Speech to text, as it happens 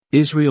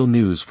Israel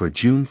News for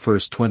June 1,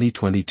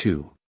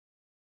 2022.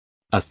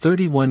 A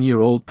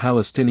 31-year-old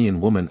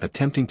Palestinian woman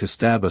attempting to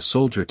stab a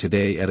soldier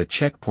today at a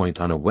checkpoint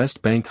on a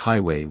West Bank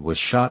highway was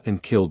shot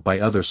and killed by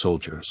other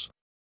soldiers.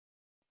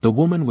 The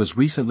woman was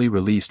recently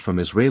released from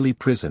Israeli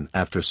prison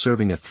after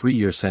serving a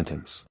 3-year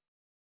sentence.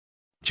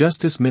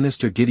 Justice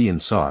Minister Gideon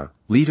Sa'ar,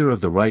 leader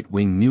of the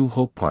right-wing New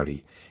Hope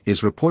Party,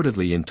 is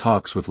reportedly in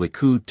talks with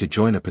Likud to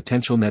join a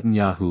potential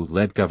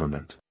Netanyahu-led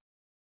government.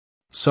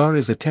 Sa'ar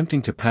is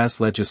attempting to pass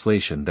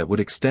legislation that would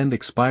extend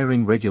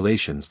expiring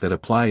regulations that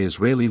apply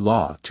Israeli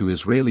law to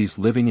Israelis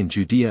living in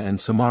Judea and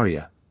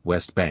Samaria,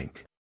 West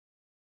Bank.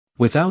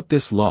 Without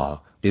this law,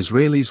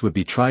 Israelis would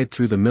be tried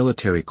through the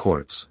military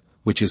courts,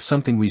 which is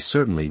something we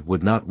certainly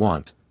would not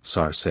want,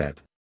 Sa'ar said.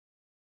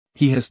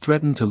 He has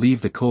threatened to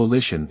leave the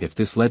coalition if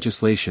this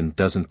legislation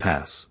doesn't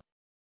pass.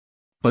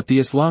 But the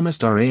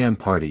Islamist Ram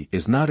party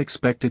is not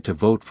expected to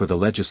vote for the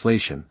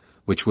legislation,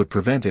 which would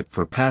prevent it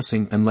from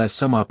passing unless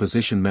some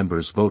opposition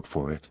members vote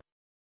for it.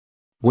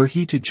 Were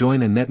he to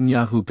join a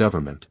Netanyahu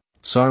government,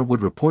 Sa'ar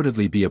would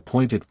reportedly be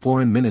appointed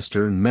foreign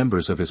minister and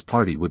members of his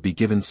party would be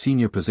given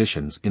senior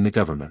positions in the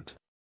government.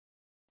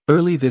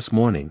 Early this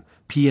morning,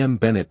 PM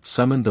Bennett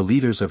summoned the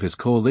leaders of his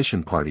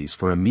coalition parties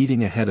for a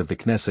meeting ahead of the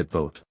Knesset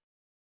vote.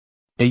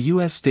 A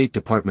U.S. State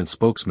Department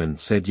spokesman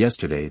said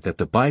yesterday that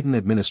the Biden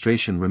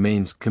administration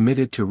remains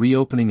committed to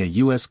reopening a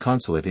U.S.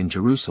 consulate in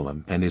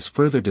Jerusalem and is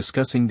further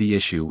discussing the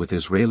issue with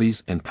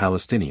Israelis and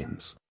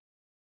Palestinians.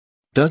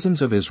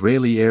 Dozens of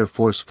Israeli Air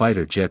Force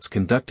fighter jets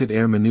conducted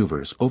air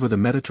maneuvers over the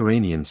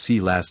Mediterranean Sea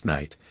last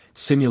night,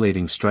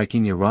 simulating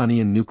striking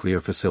Iranian nuclear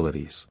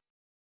facilities.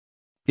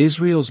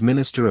 Israel's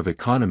Minister of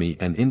Economy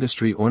and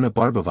Industry Orna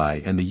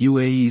Barbavai and the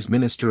UAE's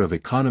Minister of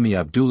Economy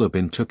Abdullah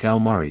bin Tuk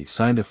al-Mari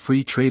signed a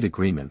free trade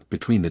agreement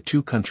between the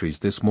two countries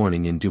this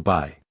morning in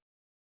Dubai.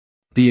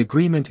 The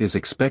agreement is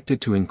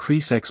expected to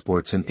increase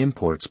exports and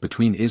imports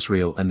between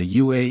Israel and the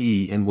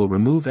UAE and will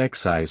remove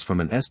excise from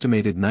an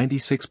estimated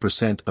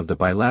 96% of the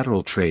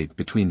bilateral trade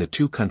between the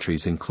two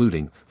countries,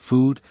 including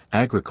food,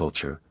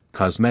 agriculture,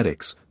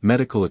 cosmetics,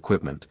 medical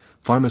equipment,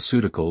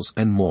 pharmaceuticals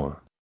and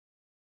more.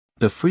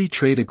 The free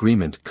trade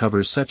agreement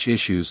covers such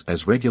issues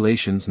as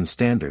regulations and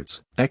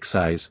standards,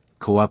 excise,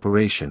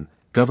 cooperation,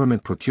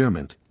 government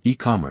procurement,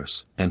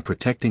 e-commerce, and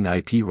protecting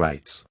IP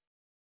rights.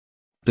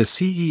 The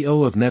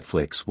CEO of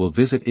Netflix will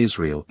visit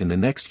Israel in the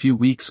next few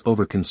weeks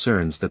over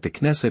concerns that the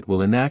Knesset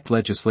will enact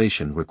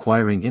legislation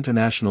requiring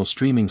international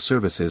streaming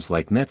services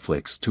like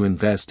Netflix to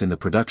invest in the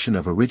production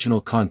of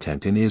original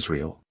content in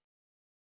Israel.